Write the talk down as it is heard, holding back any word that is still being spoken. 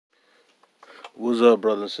What's up,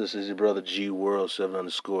 brothers and sisters? It's your brother G World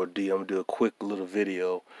 7_D. I'm gonna do a quick little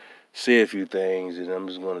video, say a few things, and I'm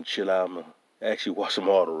just gonna chill out. I'm gonna actually watch some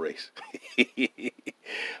auto race.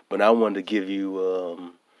 But I wanted to give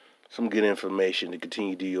you some good information to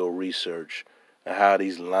continue to do your research on how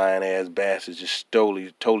these lying ass bastards just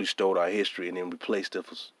totally stole our history and then replaced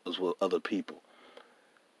us with other people.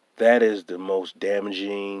 That is the most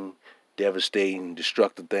damaging, devastating,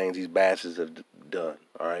 destructive things these bastards have done.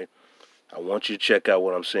 All right. I want you to check out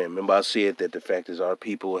what I'm saying. Remember, I said that the fact is our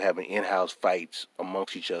people having in-house fights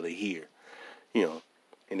amongst each other here, and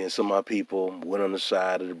then some of our people went on the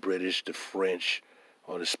side of the British, the French,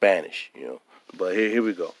 or the Spanish, But here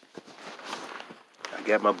we go. I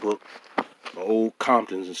got my book, my old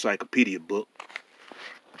Compton's Encyclopedia book,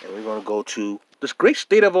 and we're gonna go to this great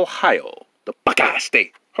state of Ohio, the Buckeye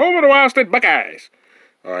State, home of the Wild State Buckeyes.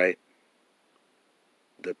 All right,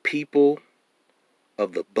 the people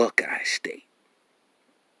of the Buckeye State.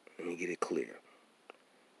 Let me get it clear.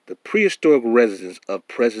 The prehistoric residents of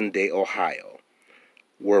present-day Ohio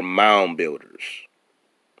were mound builders.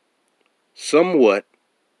 Somewhat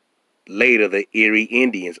later, the Erie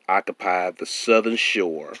Indians occupied the southern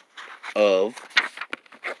shore of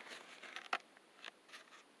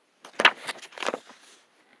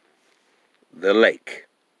the lake.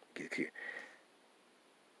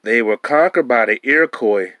 They were conquered by the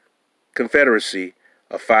Iroquois Confederacy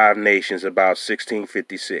of Five Nations about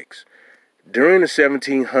 1656. During the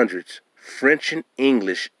 1700s, French and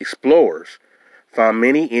English explorers found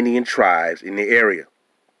many Indian tribes in the area.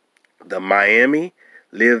 The Miami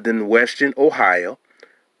lived in western Ohio.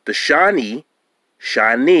 The Shawnee,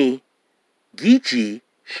 Geechee,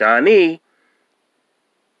 Shawnee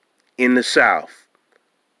in the south.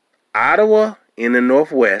 Ottawa in the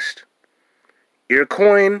northwest.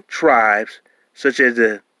 Iroquois tribes such as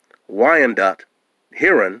the Wyandot,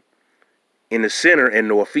 Huron in the center and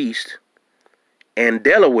northeast, and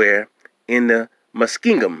Delaware in the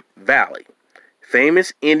Muskingum Valley.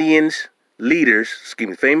 Famous Indian leaders in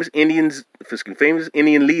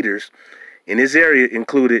this area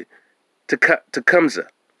included Tecumseh,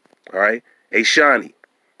 all right, a Shawnee.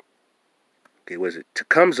 Okay, what is it?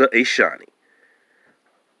 Tecumseh, a Shawnee.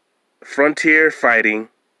 Frontier fighting.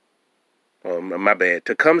 Oh, my bad.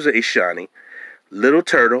 Tecumseh, a Shawnee. Little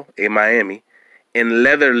Turtle, a Miami, and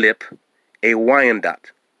Leatherlip, a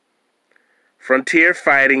Wyandot. Frontier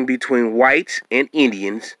fighting between whites and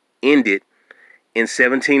Indians ended in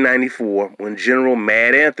 1794 when General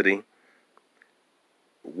Mad Anthony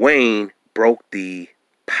Wayne broke the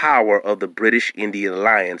power of the British Indian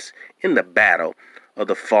Alliance in the Battle of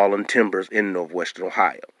the Fallen Timbers in northwestern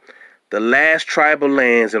Ohio. The last tribal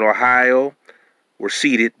lands in Ohio were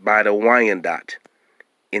ceded by the Wyandot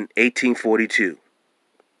in 1842.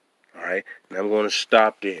 All right, now I'm going to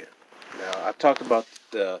stop there. Now, I talked about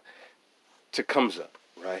Tecumseh,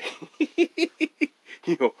 right?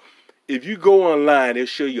 If you go online, they'll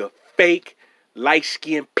show you a fake,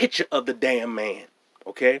 light-skinned picture of the damn man,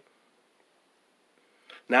 okay?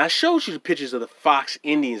 Now, I showed you the pictures of the Fox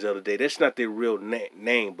Indians the other day. That's not their real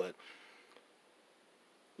name, but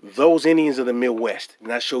those Indians of the Midwest.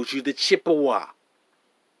 And I showed you the Chippewa.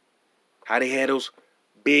 How they had those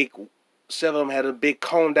big, several of them had a big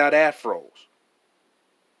combed out afros.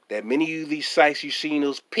 That many of these sites you've seen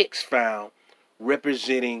those pics found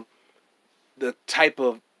representing the type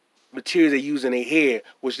of materials they use in their hair,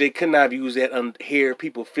 which they could not have used that on hair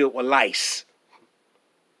people filled with lice.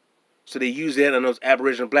 So they used that on those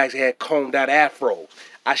Aboriginal blacks that had combed out afros.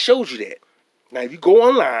 I showed you that. Now, if you go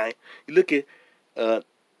online, you look at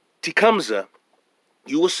Tecumseh,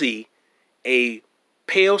 you will see a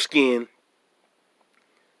pale-skinned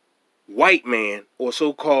white man or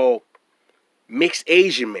so-called mixed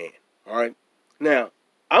Asian man. All right. Now,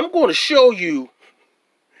 I'm going to show you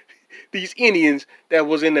these Indians that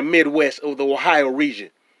was in the Midwest of the Ohio region.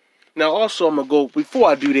 Now, also, I'm going to go, before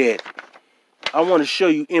I do that, I want to show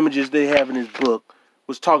you images they have in this book,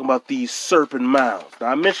 was talking about these serpent mounds. Now,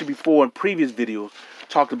 I mentioned before in previous videos,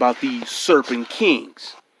 talked about these serpent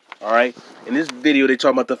kings. All right. In this video, they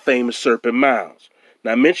talk about the famous serpent mounds.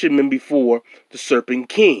 Now, I mentioned them before, the serpent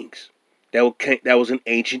kings. That was in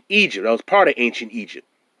ancient Egypt. That was part of ancient Egypt.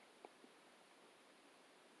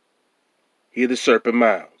 Here are the serpent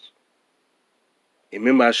mounds. And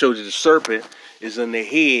remember, I showed you the serpent is on the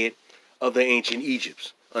head of the ancient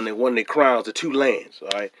Egypts, on one of their crowns, the two lands.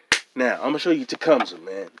 All right. Now, I'm gonna show you Tecumseh,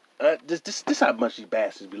 man. This how much these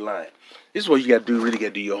bastards be lying. This is what you gotta do. Really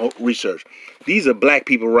gotta do your whole research. These are black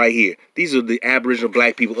people right here. These are the Aboriginal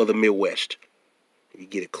black people of the Midwest. You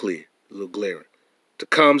get it clear, a little glaring.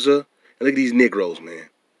 Tecumseh. And look at these Negroes, man.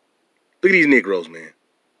 Look at these Negroes, man.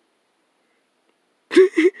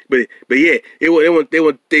 but yeah,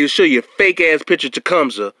 they show you a fake ass picture of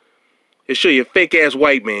Tecumseh. They show you a fake ass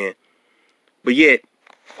white man. But yet,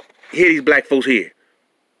 here these black folks here.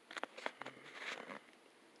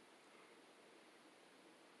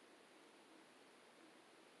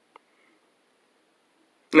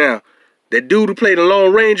 Now, that dude who played the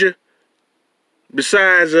Lone Ranger,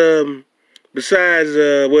 besides the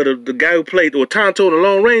guy who played Tonto the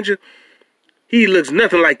Lone Ranger, he looks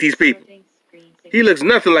nothing like these people. He looks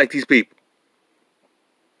nothing like these people.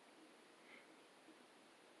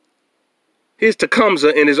 Here's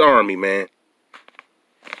Tecumseh and his army, man.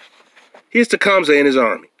 Here's Tecumseh and his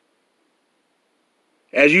army.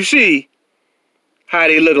 As you see, how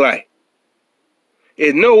they look like.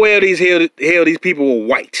 There's no way these people were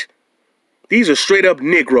white. These are straight up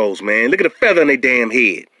Negroes, man. Look at the feather on their damn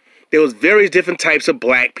head. There was various different types of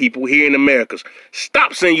black people here in America.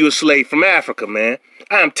 Stop saying you a slave from Africa, man.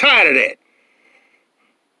 I'm tired of that.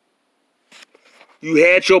 You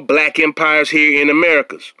had your black empires here in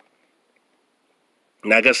Americas.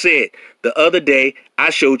 Like I said, the other day, I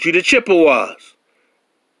showed you the Chippewas.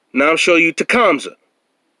 Now I'm showing you Tecumseh.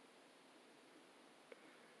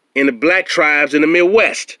 And the black tribes in the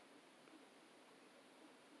Midwest.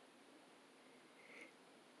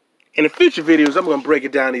 In the future videos, I'm going to break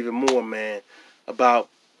it down even more, man, about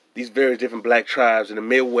these various different black tribes in the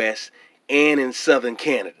Midwest and in southern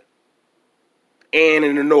Canada. And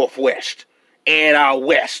in the Northwest. And out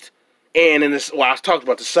west. And in the, well, I was talking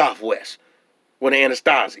about the Southwest. With the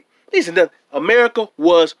Anasazi. Listen, America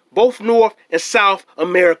was, both North and South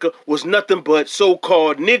America was nothing but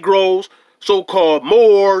so-called Negroes, so-called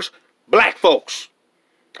Moors, black folks.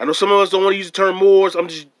 I know some of us don't want to use the term Moors.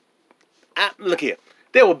 Look here.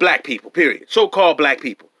 They were black people, period. So-called black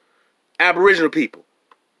people. Aboriginal people.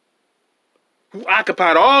 Who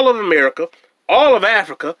occupied all of America, all of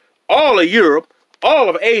Africa, all of Europe, all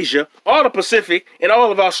of Asia, all of Pacific, and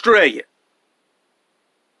all of Australia.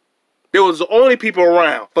 They was the only people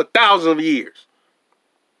around for thousands of years.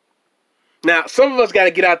 Now, some of us got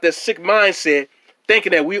to get out that sick mindset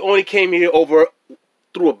thinking that we only came here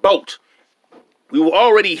through a boat. We were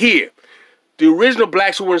already here. The original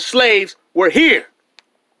blacks who were slaves were here.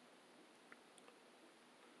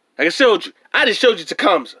 Like I showed you, I just showed you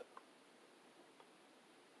Tecumseh.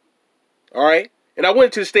 All right? And I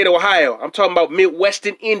went to the state of Ohio. I'm talking about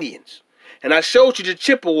Midwestern Indians. And I showed you the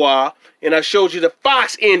Chippewa, and I showed you the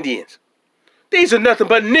Fox Indians. These are nothing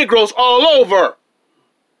but Negroes all over.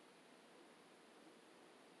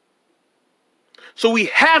 So we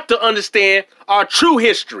have to understand our true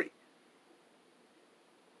history.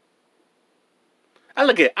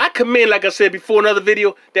 I commend, like I said before in another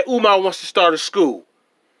video, that Umar wants to start a school.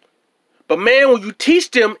 But man, when you teach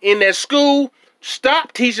them in that school,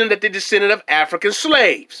 stop teaching that they're descendant of African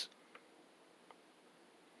slaves.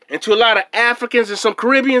 And to a lot of Africans and some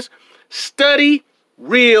Caribbeans, study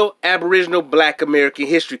real Aboriginal Black American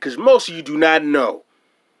history, because most of you do not know.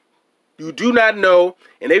 You do not know,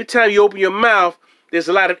 and every time you open your mouth, there's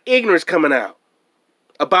a lot of ignorance coming out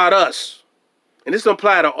about us. And this don't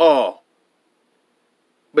apply to all.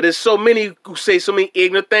 But there's so many who say so many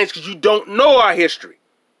ignorant things because you don't know our history.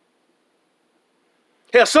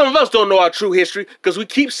 Hell, some of us don't know our true history because we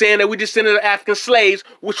keep saying that we descended of African slaves,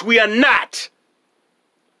 which we are not.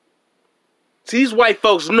 See, these white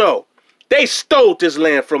folks know. They stole this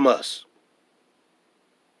land from us.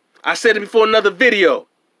 I said it before in another video.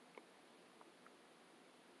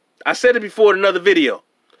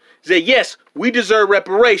 Say, yes, we deserve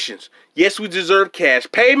reparations. Yes, we deserve cash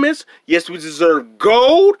payments. Yes, we deserve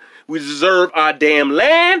gold. We deserve our damn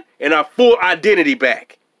land and our full identity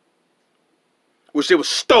back. Which it was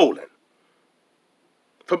stolen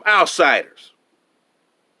from outsiders.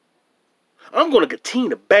 I'm going to continue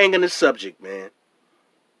to bang on this subject, man.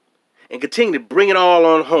 And continue to bring it all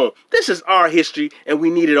on home. This is our history, and we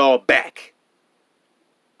need it all back.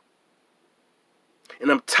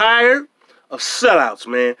 And I'm tired of sellouts,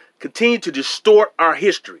 man. Continue to distort our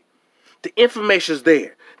history. The information's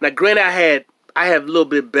there. Now, granted, I have a little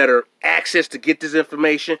bit better access to get this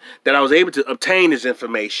information, that I was able to obtain this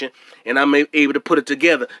information, and I'm able to put it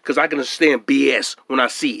together because I can understand BS when I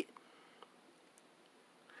see it.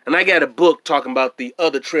 And I got a book talking about the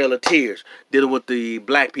other Trail of Tears, dealing with the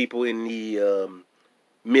black people in the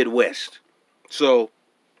Midwest. So,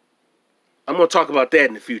 I'm going to talk about that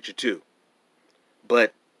in the future, too.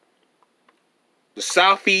 But the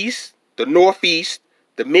Southeast, the Northeast,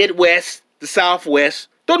 the Midwest, the Southwest,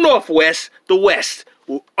 the Northwest, the West,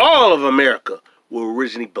 all of America were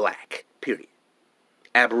originally black, period.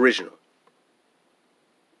 Aboriginal.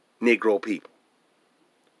 Negro people.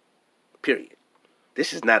 Period.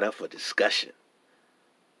 This is not up for discussion.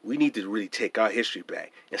 We need to really take our history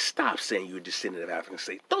back and stop saying you're a descendant of African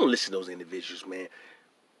slaves. Don't listen to those individuals, man.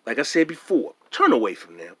 Like I said before, turn away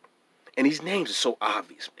from them. And these names are so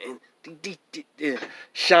obvious, man.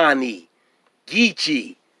 Shawnee,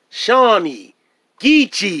 Geechee, Shawnee,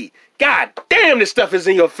 Geechee. God damn, this stuff is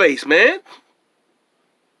in your face, man.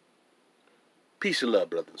 Peace and love,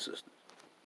 brothers and sisters.